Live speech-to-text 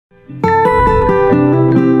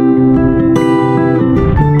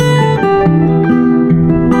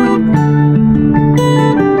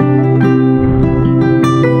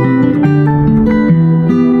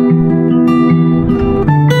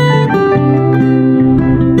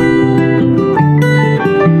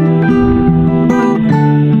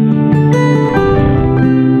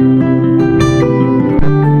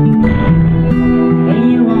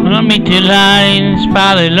The lines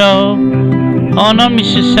parallel. Oh no,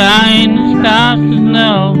 Mr. Signs, stars to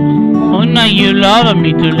know. Oh now you love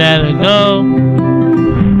me to let it go.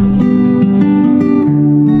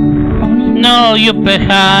 No, you're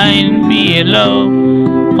behind, be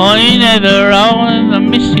alone. Oh, you never own the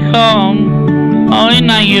misty home. Oh,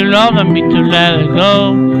 now you love me to let it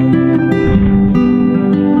go.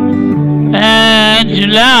 And you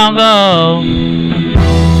long ago.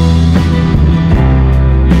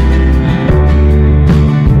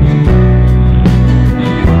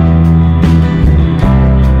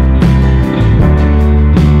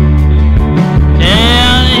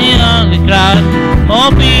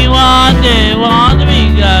 Hope we want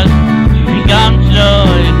me God. We come slow,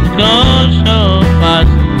 it goes so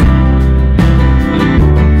fast.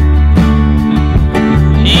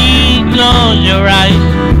 See, close your eyes.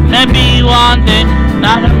 Maybe want it,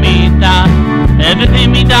 not a me that.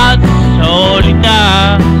 Everything me does, solely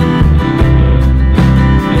that.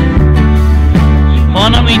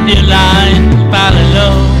 Wanna meet the lines,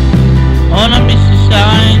 parallel. Wanna miss the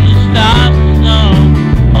signs, stars to know.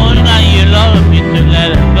 Oh, now you love me to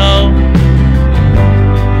let it go.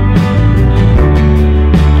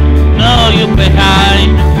 No, you're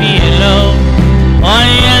behind, feel low. On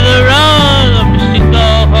the other road, I'm just to go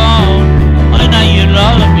home. Oh, now you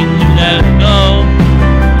love me to let it go.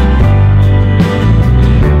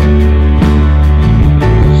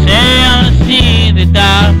 Say I'm see the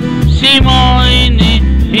dark, see more in it,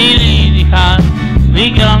 feel in the heart. We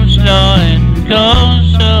come slow and go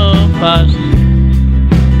so fast.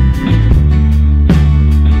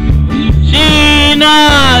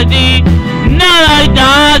 Not I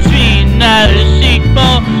dance me, not a sick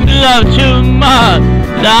for love too much,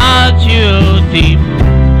 that's you deep.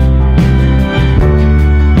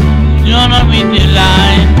 You wanna meet the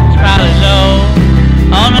line, parallel.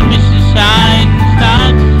 I wanna miss the sign,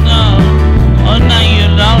 start to know. Oh, now you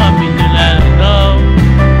love me to let it go.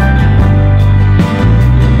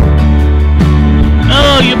 No,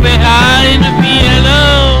 you're behind the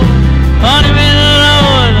pillow. On the middle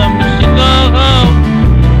road, I'm just to go home.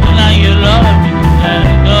 You love me to let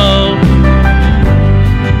it go.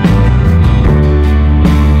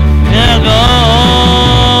 Let it go.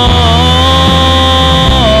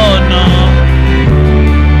 No.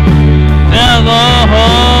 Let it go.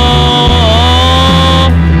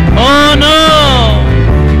 Oh no.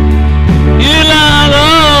 You let it go.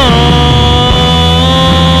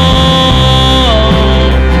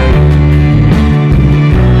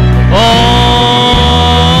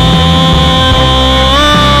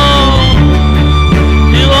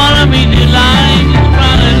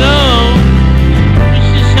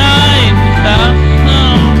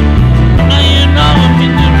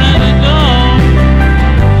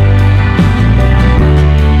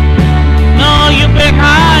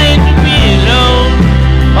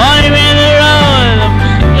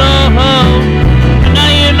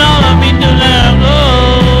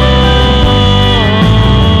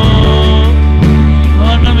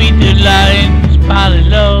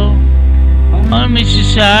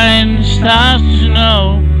 Sign starts to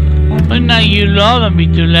know, but now you love me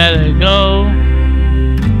to let it go.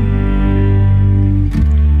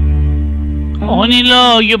 Only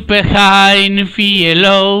low, you're behind, feel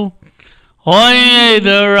low. Only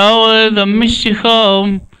the road, the misty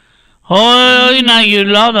home. Oh, now you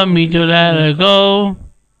love me to let it go.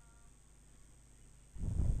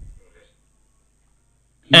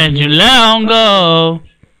 And you let go.